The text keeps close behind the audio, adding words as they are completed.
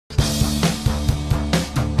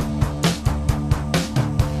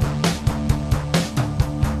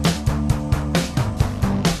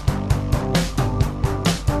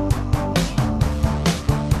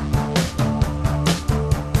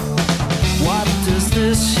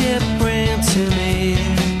this ship bring to me,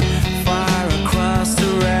 far across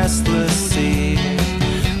the restless sea,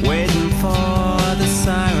 waiting for the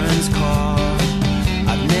siren's call.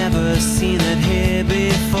 I've never seen it here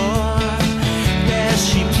before. There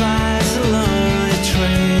she plies a lonely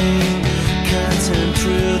train, cutting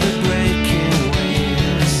through the breaking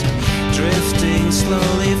waves, drifting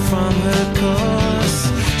slowly from her course.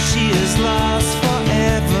 She is lost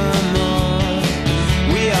forevermore.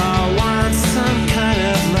 We all want some kind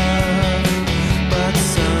of love, but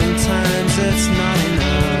sometimes it's not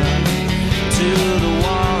enough. To the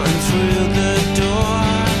wall and through the door,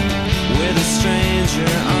 with a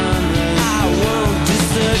stranger on the shore. I won't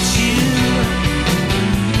desert you.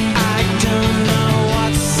 I don't know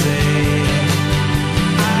what to say.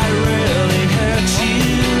 I really hurt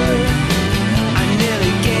you. I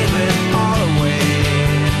nearly gave it all away.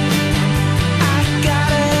 I got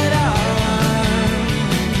it all,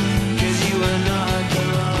 'cause you were not the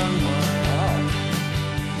wrong one.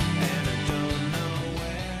 And I don't know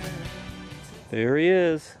where. There he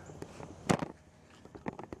is.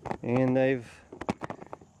 And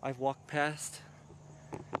I've walked past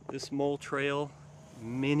this mole trail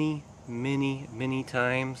many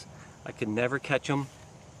times. I could never catch him.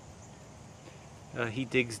 He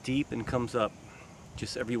digs deep and comes up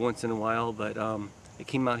just every once in a while, but I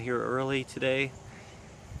came out here early today.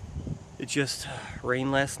 It just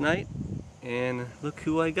rained last night, and look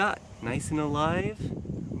who I got. Nice and alive.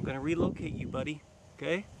 I'm gonna relocate you, buddy.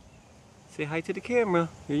 Okay? Say hi to the camera.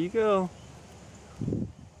 Here you go.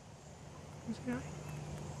 Say hi.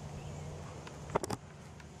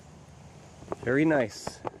 Very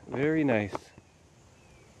nice. Very nice.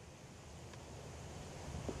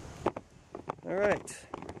 Alright.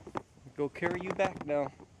 Go carry you back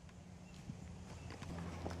now.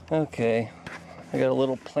 Okay. I got a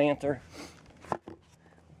little planter.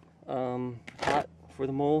 Pot for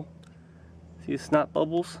the mole. See the snot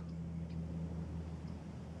bubbles?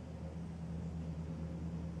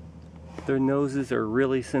 Their noses are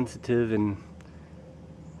really sensitive and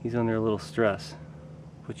he's under a little stress.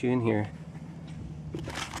 Put you in here.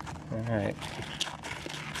 Alright.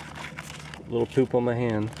 A little poop on my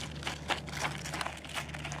hand.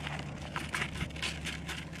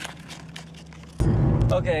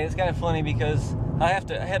 Okay, it's kind of funny because I had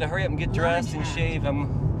to hurry up and get dressed and shave.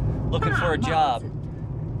 I'm looking for a job.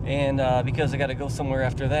 And because I got to go somewhere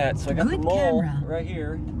after that. So I got the mole right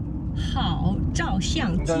here. I'm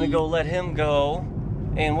gonna go let him go,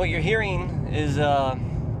 and what you're hearing is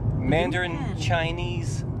Mandarin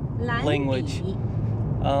Chinese language.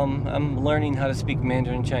 I'm learning how to speak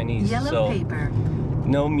Mandarin Chinese, so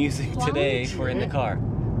no music today if we're in the car.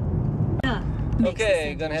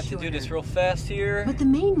 Okay, gonna have to do this real fast here. But the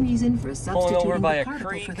main reason for substituting by the a particle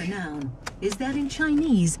creek. for the noun is that in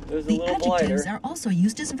Chinese, There's a the little adjectives glider. are also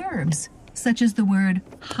used as verbs, such as the word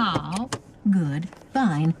hao, good,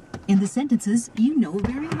 fine, in the sentences you know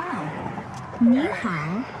very well. Ni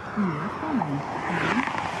hao, you're fine.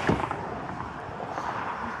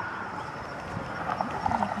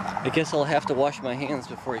 I guess I'll have to wash my hands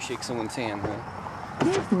before I shake someone's hand, huh?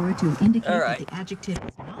 Therefore, to indicate Alright. that the adjective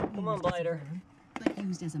is not Come on, used as a glider. verb, but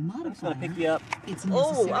used as a I'm just modifier, gonna pick you up. it's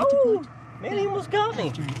necessary to put Man, he almost got me.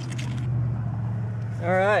 after it.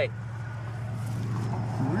 Alright.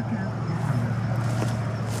 Work out.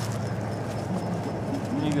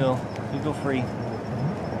 Here you go. You go free.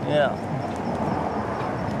 Yeah.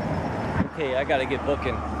 Okay, I gotta get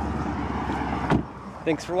booking.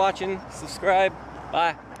 Thanks for watching. Subscribe.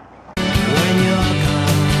 Bye.